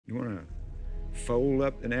You want to fold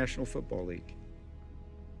up the National Football League?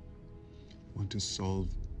 Want to solve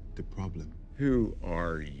the problem. Who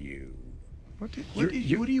are you? What do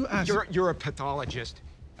you ask? You're a pathologist.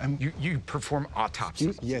 You perform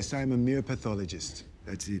autopsies. Yes, I'm a mere pathologist.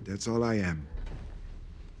 That's it. That's all I am.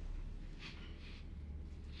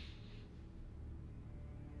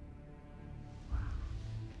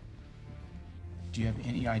 Do you have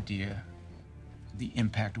any idea the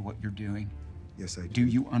impact of what you're doing? Yes, I do. Do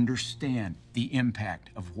you understand the impact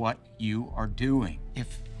of what you are doing?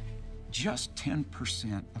 If just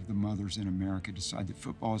 10% of the mothers in America decide that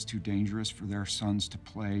football is too dangerous for their sons to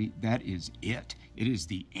play, that is it. It is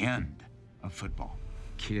the end of football.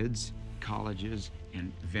 Kids, colleges,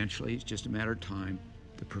 and eventually, it's just a matter of time,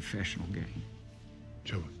 the professional game.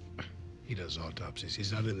 Joe, he does autopsies.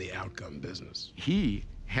 He's not in the outcome business. He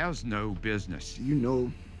has no business. You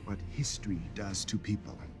know what history does to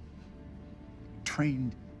people.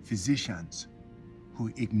 Trained physicians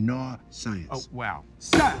who ignore science. Oh, wow.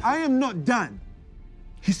 Sir, I am not done.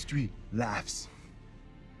 History laughs.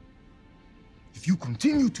 If you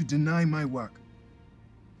continue to deny my work,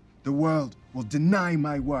 the world will deny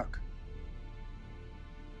my work.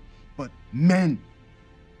 But men,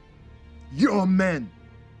 your men,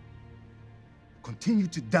 continue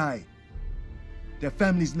to die. Their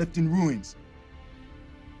families left in ruins.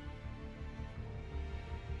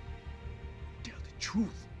 Tell the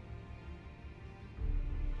truth.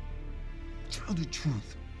 Tell the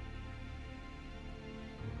truth.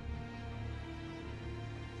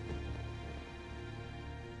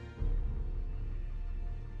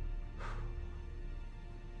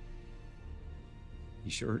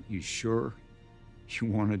 You sure you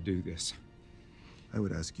want to do this? I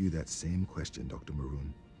would ask you that same question, Dr.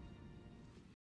 Maroon.